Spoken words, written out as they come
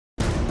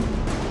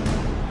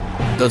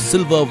The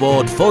Silver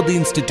Award for the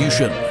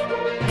institution.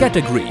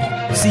 Category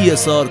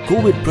CSR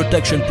COVID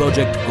Protection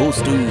Project goes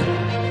to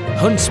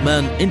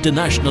Huntsman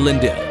International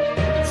India.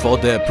 For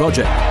their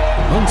project,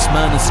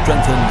 Huntsman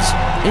strengthens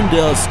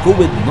India's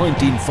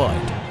COVID-19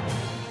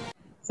 fight.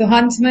 So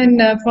Huntsman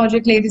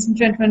project, ladies and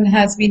gentlemen,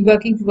 has been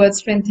working towards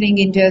strengthening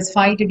India's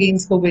fight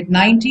against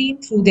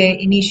COVID-19 through their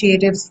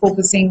initiatives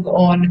focusing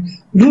on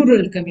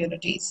rural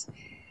communities.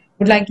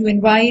 Would like to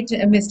invite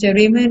Mr.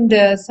 Raymond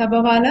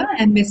Sabawala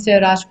and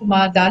Mr.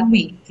 Rajkumar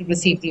Dalmi to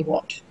receive the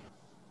award.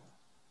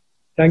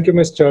 Thank you,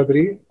 Ms.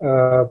 Chaudhary.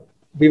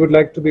 We would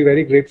like to be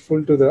very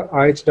grateful to the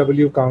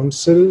IHW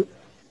Council,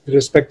 the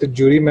respected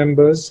jury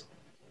members,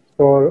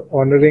 for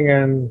honoring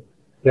and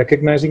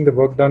recognizing the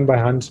work done by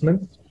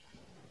Huntsman.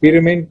 We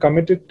remain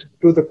committed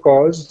to the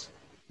cause,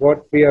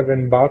 what we have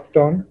embarked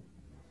on,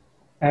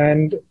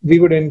 and we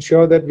would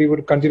ensure that we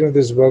would continue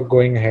this work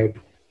going ahead.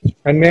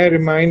 And may I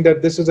remind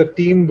that this is a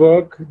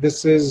teamwork.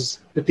 This is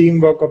the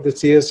teamwork of the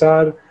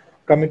CSR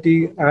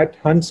committee at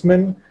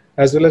Huntsman,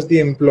 as well as the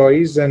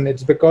employees, and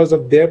it's because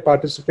of their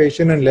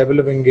participation and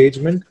level of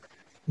engagement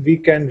we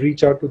can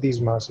reach out to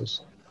these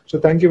masses. So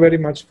thank you very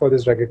much for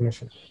this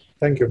recognition.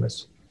 Thank you,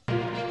 Ms.